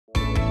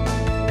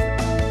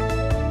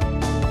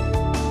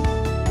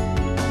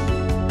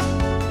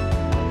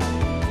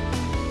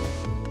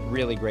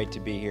really great to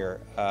be here.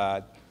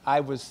 I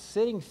was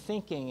sitting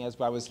thinking as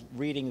I was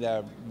reading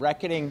The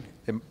Reckoning.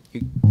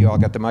 You all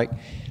got the mic?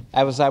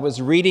 I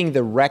was reading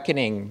The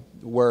Reckoning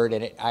word,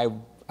 and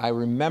I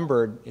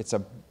remembered, it's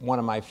one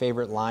of my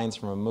favorite lines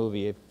from a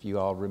movie, if you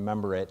all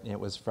remember it, and it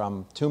was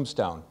from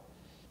Tombstone.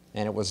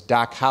 And it was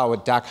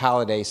what Doc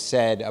Holliday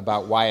said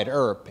about Wyatt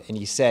Earp, and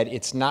he said,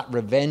 it's not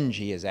revenge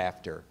he is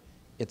after,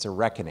 it's a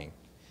reckoning.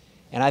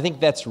 And I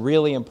think that's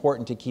really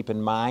important to keep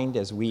in mind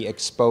as we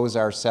expose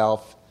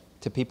ourselves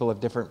to people of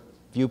different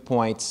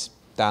viewpoints,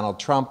 Donald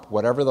Trump,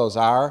 whatever those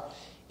are.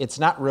 It's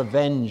not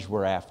revenge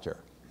we're after.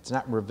 It's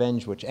not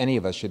revenge which any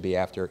of us should be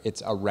after.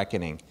 It's a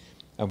reckoning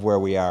of where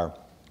we are.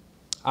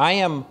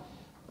 I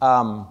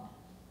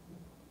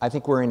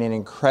think we're in an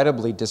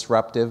incredibly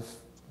disruptive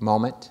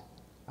moment.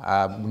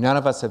 None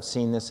of us have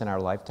seen this in our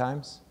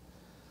lifetimes.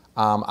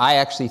 I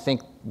actually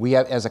think we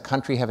have, as a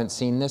country, haven't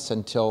seen this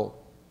until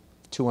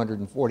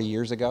 240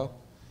 years ago,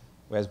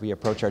 as we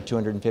approach our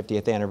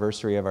 250th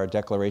anniversary of our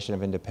Declaration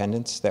of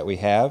Independence that we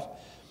have.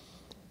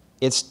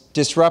 It's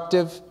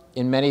disruptive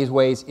in many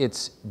ways.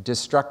 It's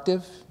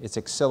destructive. It's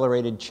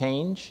accelerated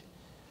change.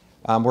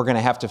 We're going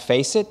to have to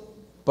face it,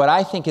 but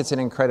I think it's an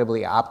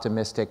incredibly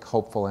optimistic,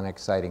 hopeful, and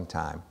exciting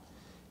time,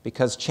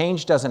 because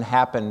change doesn't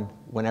happen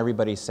when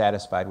everybody's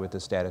satisfied with the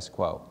status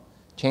quo.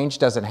 Change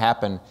doesn't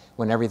happen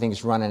when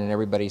everything's running and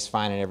everybody's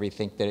fine and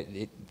everything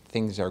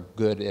things are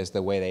good as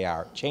the way they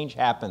are. Change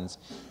happens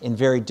in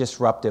very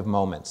disruptive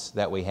moments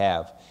that we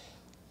have.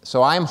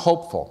 So I'm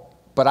hopeful,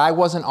 but I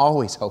wasn't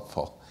always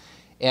hopeful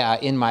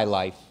in my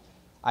life.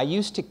 I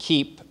used to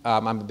keep,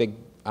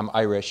 I'm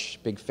Irish,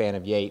 big fan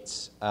of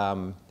Yeats,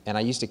 and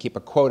I used to keep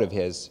a quote of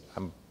his.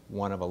 I'm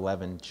one of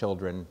 11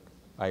 children,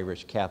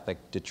 Irish Catholic,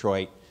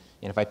 Detroit.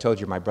 And if I told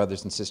you my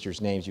brothers and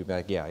sisters' names, you'd be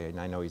like, yeah,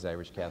 I know he's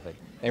Irish Catholic.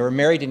 They were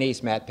Mary,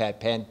 Denise, Matt, Pat,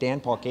 Dan,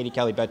 Paul, Katie,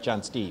 Kelly, Beth,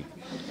 John, Steve.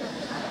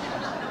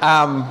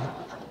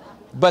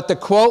 But the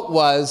quote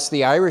was,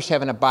 the Irish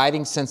have an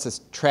abiding sense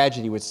of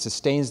tragedy which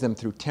sustains them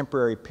through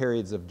temporary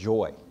periods of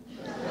joy.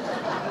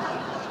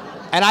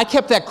 And I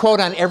kept that quote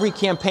on every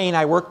campaign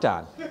I worked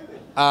on,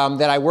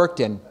 that I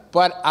worked in.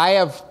 But I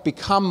have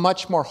become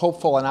much more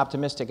hopeful and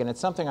optimistic, and it's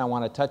something I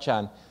want to touch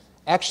on,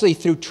 actually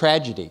through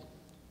tragedy.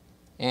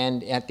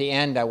 And at the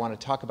end, I want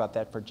to talk about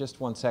that for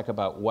just one sec,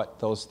 about what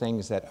those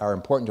things that are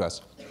important to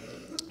us.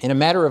 In a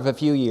matter of a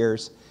few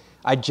years,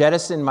 I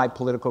jettisoned my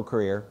political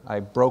career. I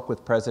broke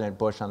with President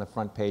Bush on the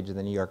front page of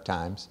the New York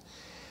Times.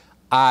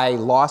 I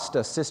lost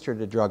a sister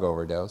to drug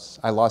overdose.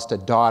 I lost a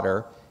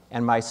daughter,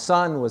 and my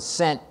son was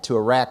sent to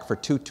Iraq for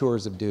 2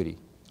 tours of duty,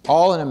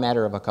 all in a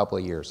matter of a couple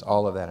of years,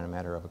 all of that in a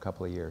matter of a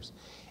couple of years.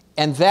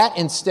 And that,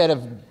 instead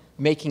of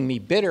making me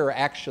bitter,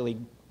 actually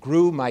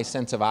grew my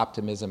sense of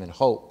optimism and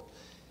hope,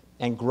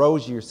 and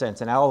grows your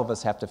sense. And all of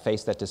us have to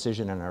face that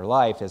decision in our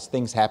life as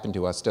things happen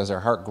to us. Does our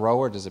heart grow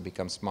or does it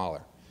become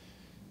smaller?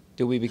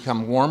 Do we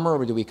become warmer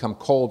or do we become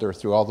colder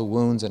through all the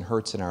wounds and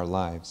hurts in our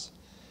lives?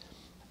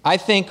 I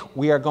think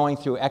we are going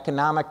through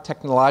economic,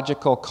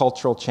 technological,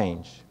 cultural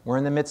change. We're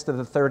in the midst of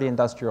the third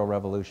industrial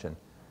revolution.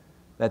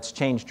 That's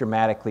changed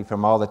dramatically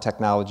from all the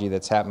technology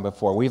that's happened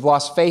before. We've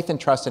lost faith and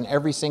trust in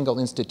every single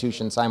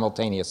institution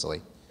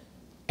simultaneously.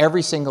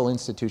 Every single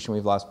institution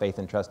we've lost faith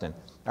and trust in.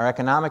 Our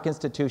economic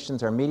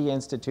institutions, our media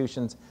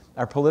institutions,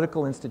 our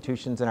political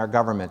institutions, and our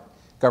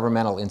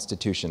governmental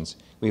institutions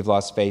we've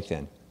lost faith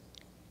in.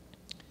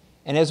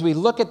 And as we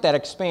look at that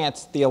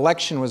expanse, the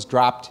election was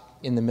dropped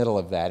in the middle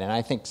of that. And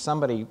I think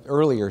somebody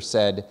earlier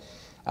said,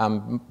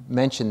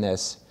 mentioned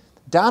this,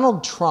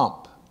 Donald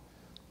Trump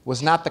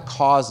was not the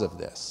cause of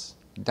this.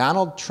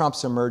 Donald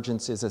Trump's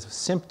emergence is a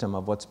symptom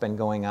of what's been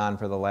going on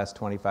for the last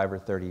 25 or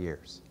 30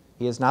 years.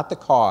 He is not the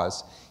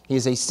cause. He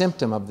is a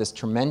symptom of this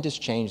tremendous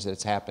change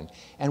that's happened.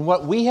 And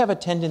what we have a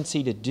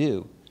tendency to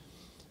do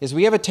is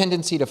we have a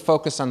tendency to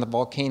focus on the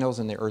volcanoes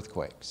and the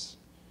earthquakes.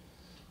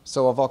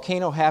 So a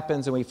volcano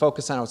happens and we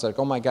focus on it. It's like,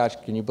 oh my gosh,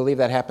 can you believe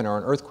that happened? Or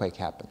an earthquake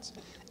happens.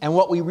 And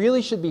what we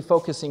really should be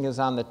focusing is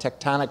on the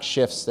tectonic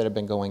shifts that have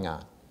been going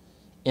on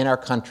in our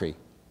country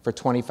for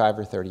 25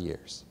 or 30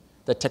 years.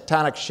 The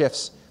tectonic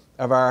shifts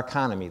of our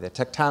economy, the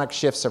tectonic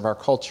shifts of our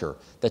culture,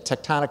 the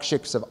tectonic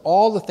shifts of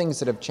all the things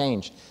that have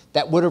changed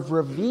that would have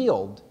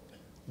revealed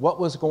what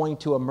was going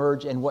to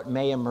emerge and what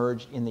may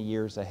emerge in the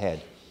years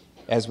ahead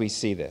as we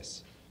see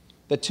this.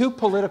 The two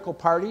political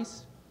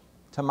parties,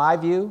 to my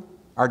view,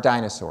 are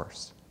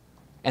dinosaurs.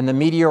 And the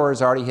meteor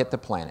has already hit the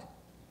planet.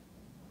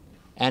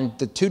 And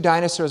the two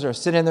dinosaurs are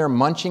sitting there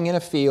munching in a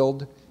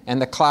field,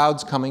 and the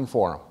cloud's coming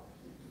for them.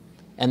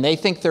 And they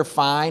think they're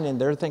fine, and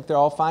they think they're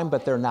all fine,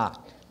 but they're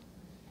not.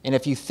 And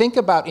if you think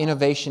about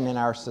innovation in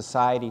our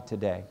society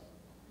today,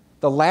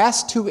 the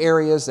last two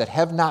areas that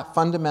have not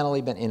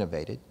fundamentally been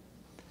innovated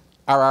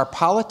are our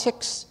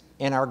politics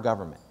and our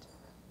government.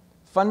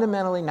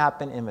 Fundamentally not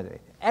been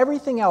innovated.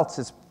 Everything else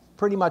has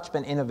pretty much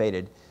been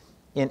innovated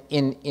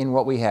in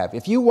what we have.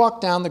 If you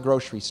walk down the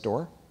grocery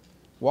store,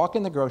 walk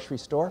in the grocery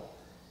store,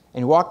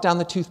 and walk down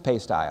the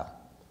toothpaste aisle,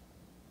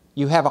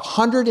 you have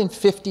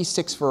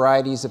 156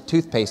 varieties of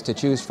toothpaste to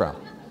choose from.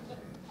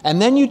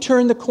 And then you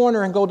turn the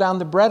corner and go down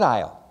the bread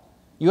aisle.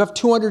 You have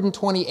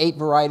 228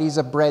 varieties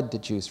of bread to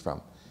choose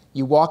from.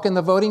 You walk in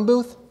the voting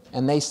booth,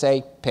 and they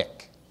say,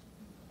 pick.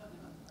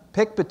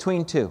 Pick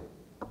between two,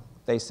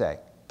 they say,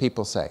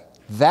 people say.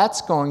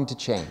 That's going to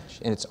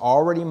change, and it's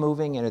already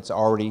moving, and it's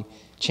already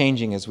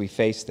changing as we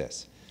face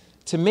this.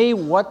 To me,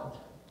 what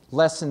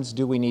lessons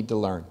do we need to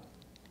learn?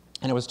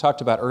 And it was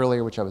talked about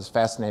earlier, which I was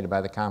fascinated by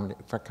the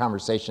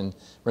conversation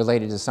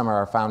related to some of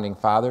our founding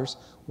fathers.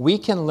 We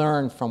can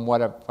learn from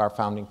what of our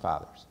founding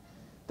fathers.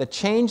 The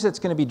change that's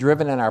going to be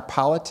driven in our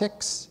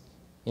politics,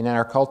 in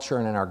our culture,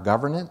 and in our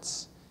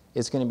governance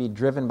is going to be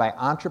driven by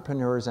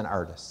entrepreneurs and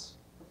artists.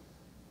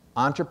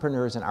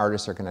 Entrepreneurs and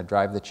artists are going to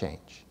drive the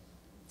change.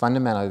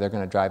 Fundamentally, they're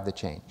going to drive the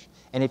change.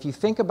 And if you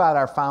think about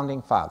our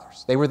founding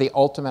fathers, they were the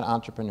ultimate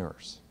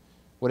entrepreneurs.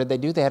 What did they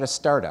do? They had a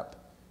startup,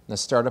 and the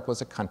startup was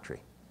a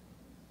country.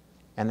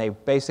 And they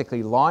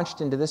basically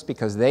launched into this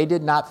because they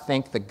did not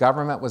think the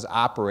government was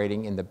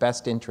operating in the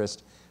best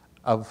interest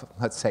of,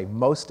 let's say,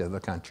 most of the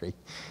country,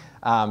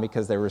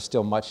 because there was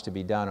still much to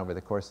be done over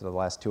the course of the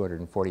last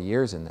 240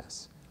 years in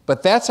this.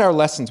 But that's our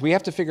lessons. We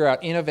have to figure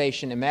out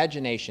innovation,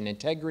 imagination,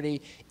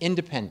 integrity,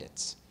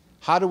 independence.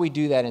 How do we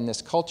do that in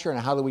this culture, and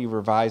how do we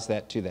revise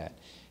that to that?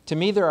 To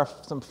me, there are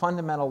some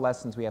fundamental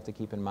lessons we have to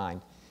keep in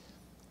mind.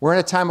 We're in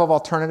a time of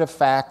alternative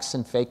facts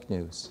and fake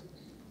news,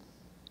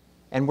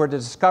 and where the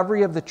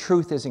discovery of the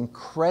truth is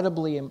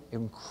incredibly,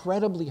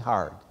 incredibly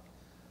hard,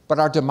 but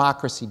our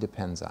democracy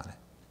depends on it.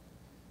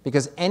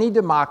 Because in any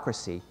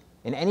democracy,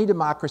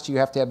 you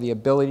have to have the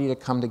ability to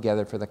come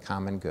together for the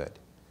common good.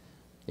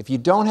 If you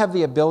don't have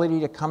the ability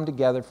to come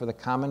together for the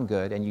common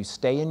good, and you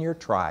stay in your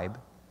tribe,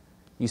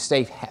 you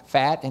stay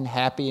fat and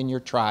happy in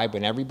your tribe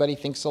when everybody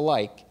thinks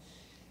alike,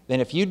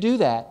 then if you do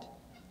that,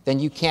 then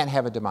you can't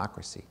have a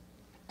democracy.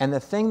 And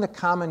the thing the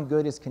common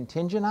good is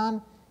contingent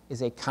on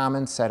is a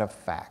common set of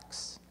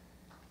facts.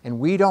 And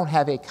we don't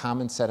have a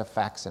common set of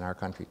facts in our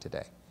country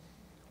today.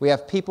 We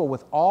have people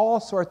with all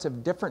sorts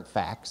of different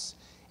facts,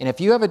 and if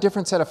you have a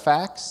different set of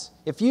facts,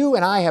 if you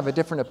and I have a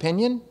different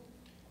opinion,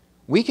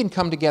 we can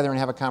come together and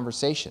have a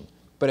conversation.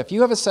 But if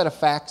you have a set of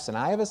facts and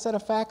I have a set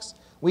of facts,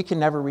 we can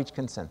never reach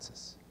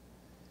consensus.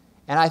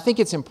 And I think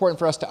it's important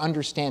for us to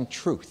understand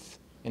truth.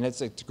 And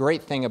it's a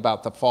great thing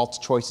about the false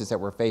choices that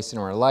we're facing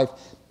in our life.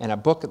 And the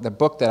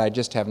book that I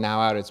just have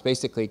now out, it's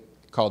basically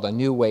called A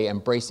New Way,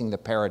 Embracing the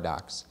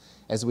Paradox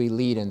as we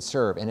lead and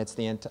serve. And it's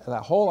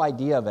the whole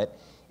idea of it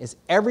is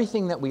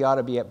everything that we ought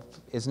to be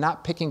is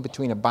not picking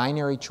between a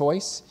binary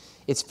choice.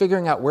 It's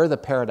figuring out where the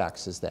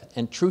paradox is that.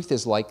 And truth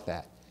is like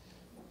that.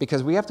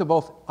 Because we have to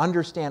both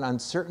understand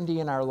uncertainty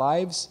in our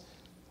lives,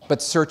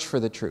 but search for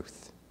the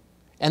truth.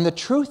 And the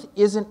truth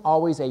isn't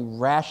always a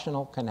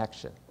rational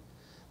connection.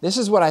 This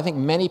is what I think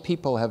many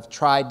people have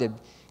tried to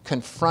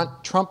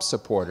confront Trump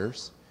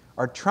supporters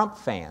or Trump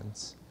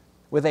fans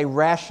with a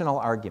rational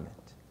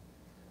argument.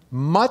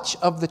 Much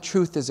of the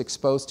truth is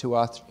exposed to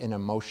us in an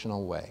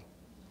emotional way.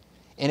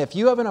 And if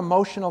you have an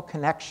emotional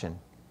connection,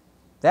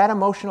 that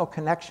emotional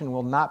connection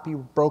will not be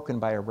broken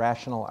by a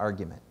rational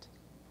argument.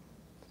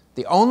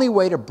 The only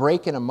way to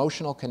break an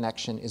emotional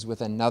connection is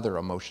with another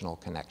emotional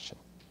connection.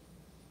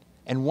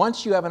 And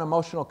once you have an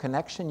emotional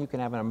connection, you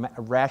can have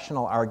a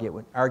rational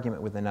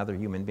argument with another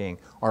human being,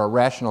 or a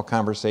rational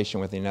conversation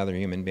with another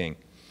human being.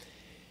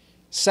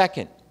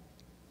 Second,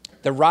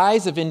 the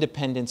rise of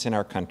independence in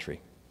our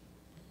country.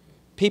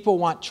 People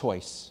want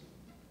choice.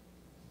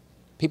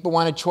 People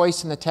wanted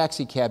choice in the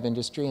taxi cab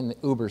industry, and the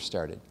Uber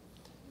started.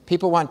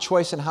 People want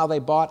choice in how they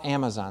bought,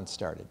 Amazon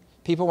started.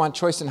 People want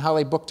choice in how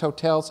they booked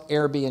hotels,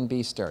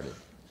 Airbnb started.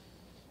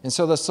 And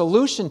so the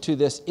solution to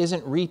this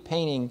isn't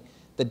repainting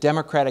the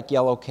Democratic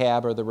yellow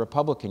cab or the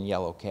Republican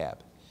yellow cab.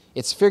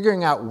 It's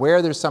figuring out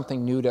where there's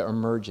something new to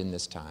emerge in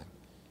this time.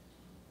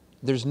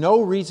 There's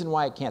no reason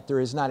why it can't. There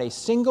is not a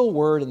single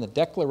word in the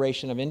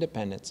Declaration of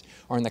Independence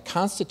or in the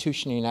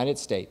Constitution of the United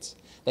States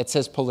that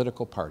says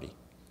political party,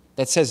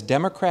 that says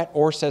Democrat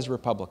or says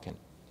Republican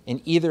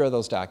in either of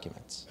those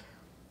documents.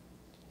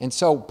 And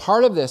so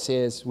part of this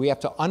is we have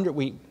to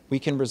we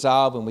can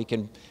resolve and we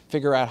can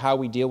figure out how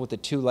we deal with the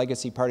two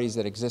legacy parties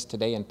that exist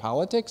today in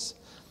politics.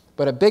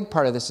 But a big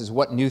part of this is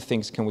what new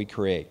things can we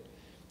create.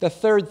 The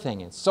third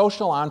thing is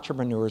social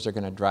entrepreneurs are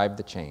going to drive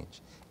the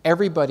change.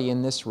 Everybody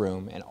in this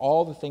room and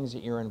all the things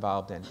that you're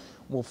involved in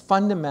will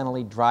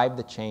fundamentally drive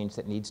the change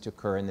that needs to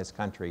occur in this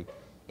country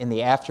in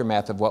the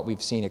aftermath of what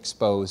we've seen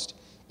exposed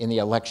in the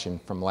election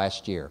from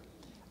last year.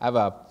 I have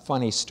a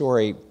funny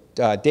story.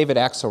 David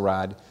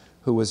Axelrod,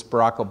 who was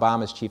Barack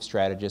Obama's chief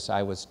strategist,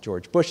 I was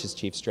George Bush's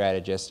chief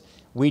strategist.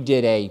 We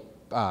did a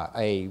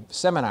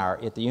seminar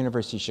at the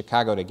University of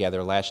Chicago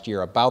together last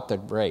year about the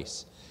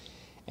race.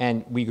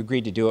 And we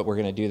agreed to do it. We're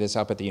going to do this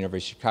up at the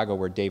University of Chicago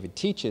where David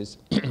teaches,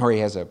 where he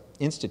has an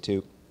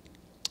institute.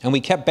 And we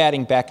kept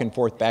batting back and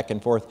forth,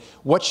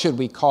 what should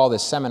we call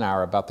this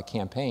seminar about the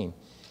campaign?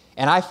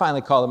 And I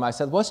finally called him, I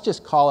said, let's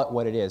just call it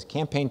what it is,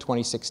 Campaign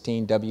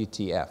 2016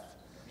 WTF.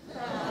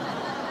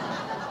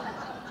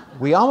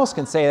 We almost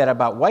can say that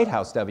about White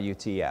House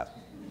WTF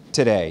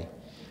today.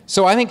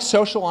 So I think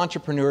social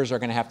entrepreneurs are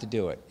going to have to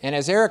do it. And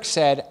as Eric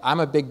said, I'm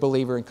a big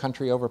believer in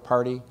country over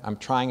party. I'm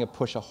trying to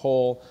push a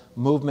whole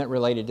movement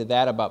related to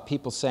that about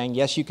people saying,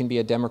 yes, you can be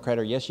a Democrat,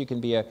 or yes, you can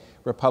be a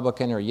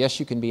Republican, or yes,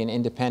 you can be an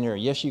independent, or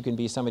yes, you can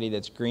be somebody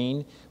that's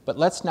green. But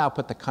let's now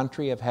put the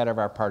country ahead of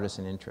our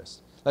partisan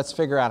interests. Let's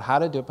figure out how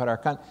to put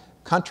our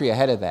country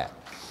ahead of that.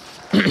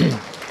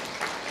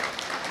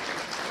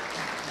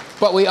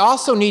 But we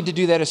also need to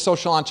do that as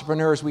social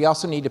entrepreneurs. We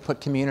also need to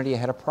put community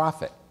ahead of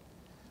profit.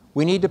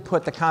 We need to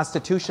put the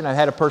Constitution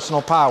ahead of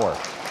personal power.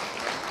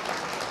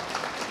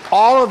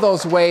 All of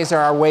those ways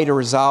are our way to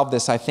resolve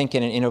this, I think,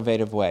 in an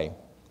innovative way.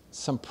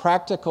 Some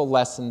practical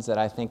lessons that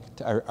I think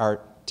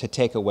are to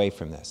take away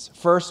from this.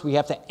 First, we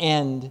have to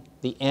end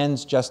the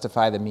ends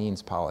justify the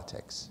means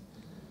politics.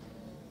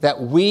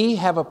 That we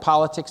have a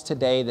politics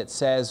today that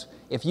says,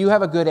 if you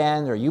have a good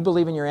end or you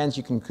believe in your ends,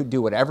 you can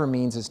do whatever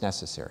means is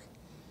necessary.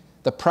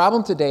 The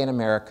problem today in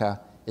America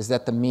is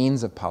that the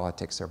means of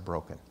politics are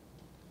broken.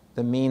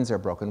 The means are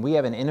broken. We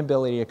have an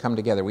inability to come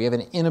together. We have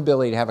an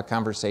inability to have a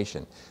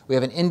conversation. We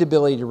have an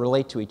inability to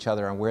relate to each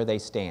other on where they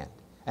stand.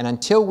 And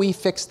until we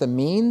fix the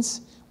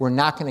means, we're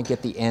not going to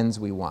get the ends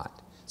we want.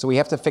 So we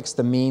have to fix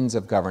the means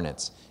of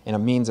governance and a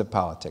means of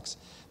politics.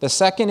 The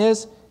second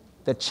is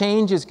the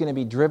change is going to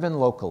be driven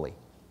locally.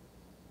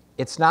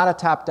 It's not a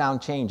top-down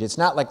change. It's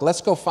not like,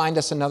 let's go find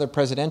us another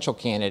presidential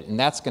candidate and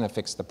that's going to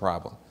fix the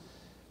problem.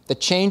 The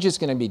change is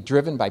going to be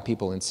driven by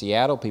people in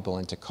Seattle, people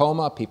in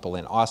Tacoma, people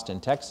in Austin,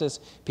 Texas,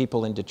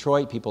 people in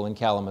Detroit, people in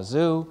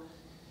Kalamazoo.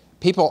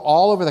 People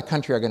all over the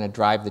country are going to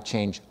drive the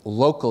change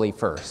locally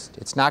first.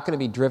 It's not going to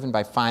be driven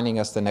by finding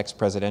us the next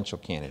presidential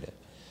candidate.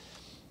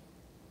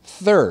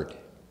 Third,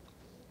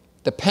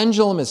 the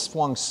pendulum has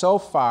swung so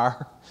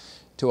far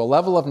to a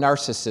level of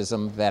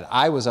narcissism that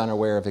I was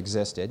unaware of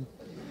existed,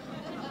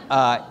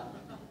 that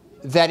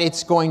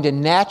it's going to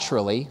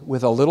naturally,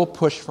 with a little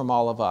push from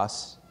all of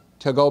us,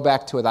 to go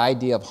back to the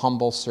idea of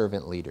humble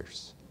servant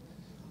leaders.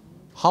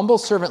 Humble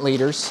servant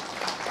leaders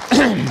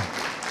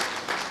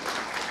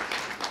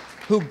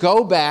who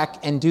go back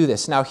and do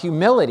this. Now,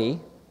 humility,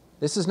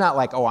 this is not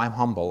like, oh, I'm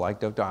humble.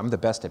 I'm the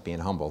best at being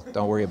humble.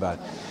 Don't worry about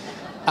it.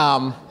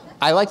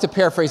 I like to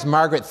paraphrase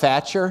Margaret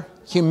Thatcher.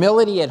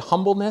 Humility and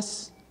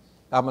humbleness,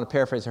 I'm going to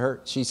paraphrase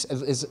her.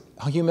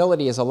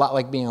 Humility is a lot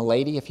like being a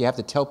lady. If you have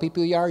to tell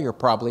people you are, you're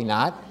probably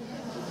not.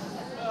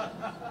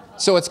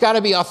 So it's got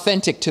to be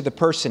authentic to the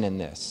person in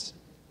this.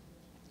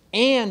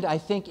 And I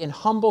think in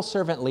humble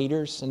servant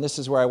leaders, and this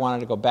is where I wanted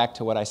to go back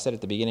to what I said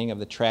at the beginning of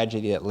the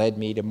tragedy that led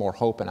me to more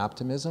hope and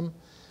optimism,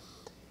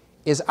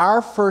 is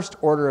our first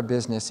order of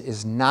business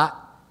is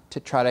not to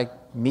try to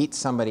meet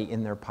somebody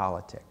in their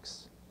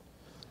politics.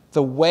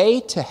 The way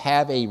to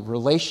have a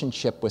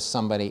relationship with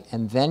somebody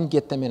and then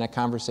get them in a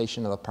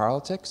conversation of the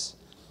politics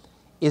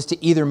is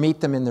to either meet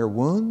them in their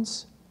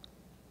wounds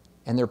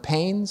and their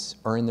pains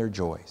or in their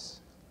joys.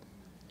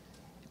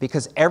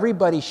 Because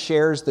everybody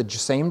shares the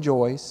same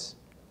joys,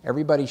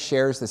 everybody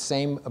shares the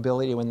same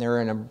ability when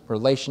they're in a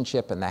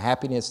relationship and the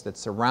happiness that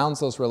surrounds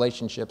those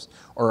relationships,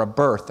 or a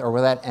birth, or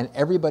with that, and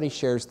everybody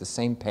shares the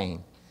same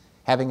pain.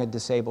 Having a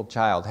disabled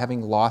child,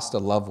 having lost a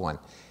loved one,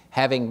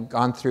 having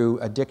gone through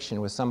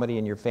addiction with somebody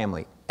in your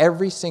family.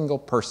 Every single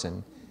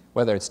person,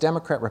 whether it's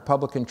Democrat,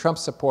 Republican, Trump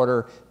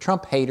supporter,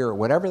 Trump hater, or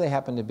whatever they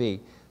happen to be.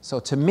 So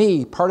to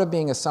me, part of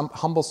being a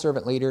humble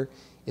servant leader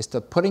is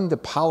to putting the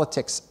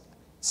politics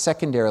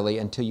secondarily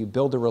until you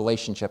build a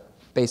relationship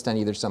based on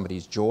either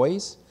somebody's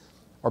joys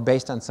or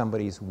based on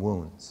somebody's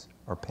wounds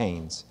or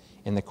pains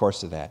in the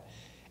course of that.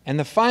 And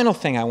the final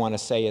thing I want to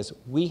say is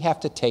we have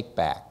to take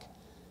back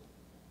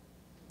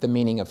the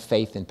meaning of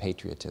faith and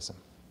patriotism.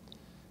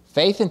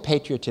 Faith and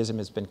patriotism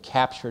has been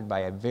captured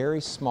by a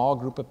very small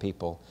group of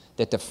people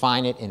that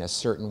define it in a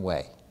certain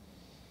way.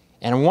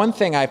 And one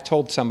thing I've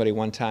told somebody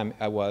one time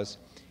was,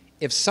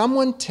 if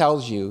someone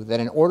tells you that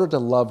in order to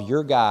love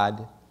your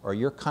God or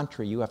your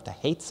country, you have to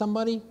hate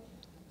somebody,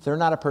 they're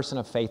not a person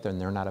of faith and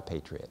they're not a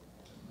patriot.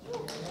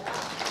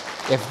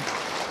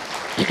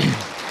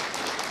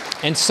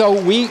 And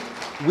so we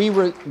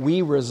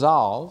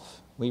resolve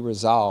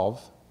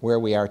where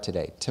we are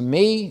today. To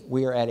me,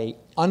 we are at an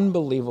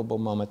unbelievable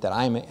moment that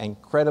I'm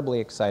incredibly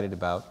excited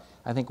about.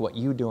 I think what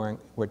you're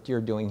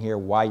doing here,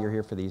 why you're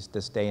here for this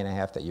day and a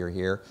half that you're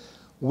here,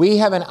 we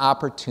have an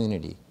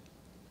opportunity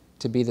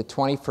to be the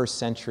 21st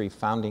century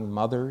founding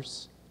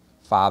mothers,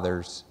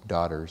 fathers,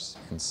 daughters,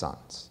 and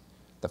sons.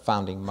 The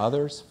founding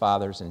mothers,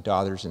 fathers, and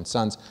daughters and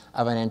sons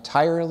of an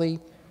entirely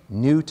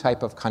new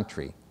type of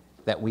country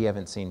that we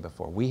haven't seen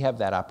before. We have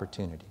that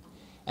opportunity.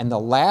 And the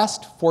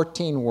last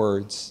 14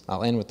 words,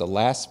 I'll end with the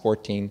last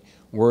 14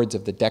 words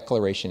of the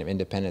Declaration of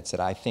Independence that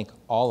I think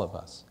all of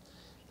us,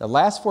 the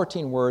last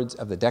 14 words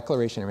of the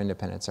Declaration of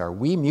Independence are,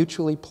 we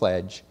mutually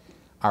pledge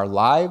our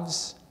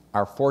lives,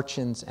 our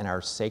fortunes, and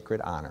our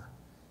sacred honor.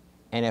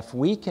 And if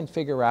we can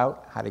figure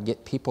out how to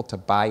get people to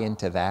buy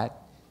into that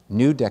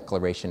new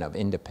Declaration of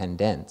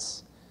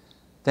Independence,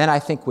 then I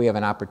think we have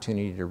an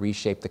opportunity to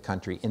reshape the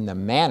country in the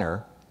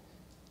manner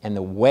and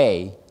the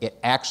way it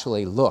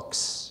actually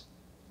looks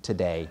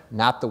today,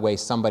 not the way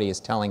somebody is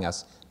telling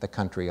us the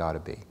country ought to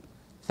be.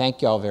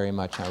 Thank you all very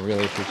much. I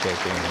really appreciate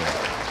being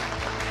here.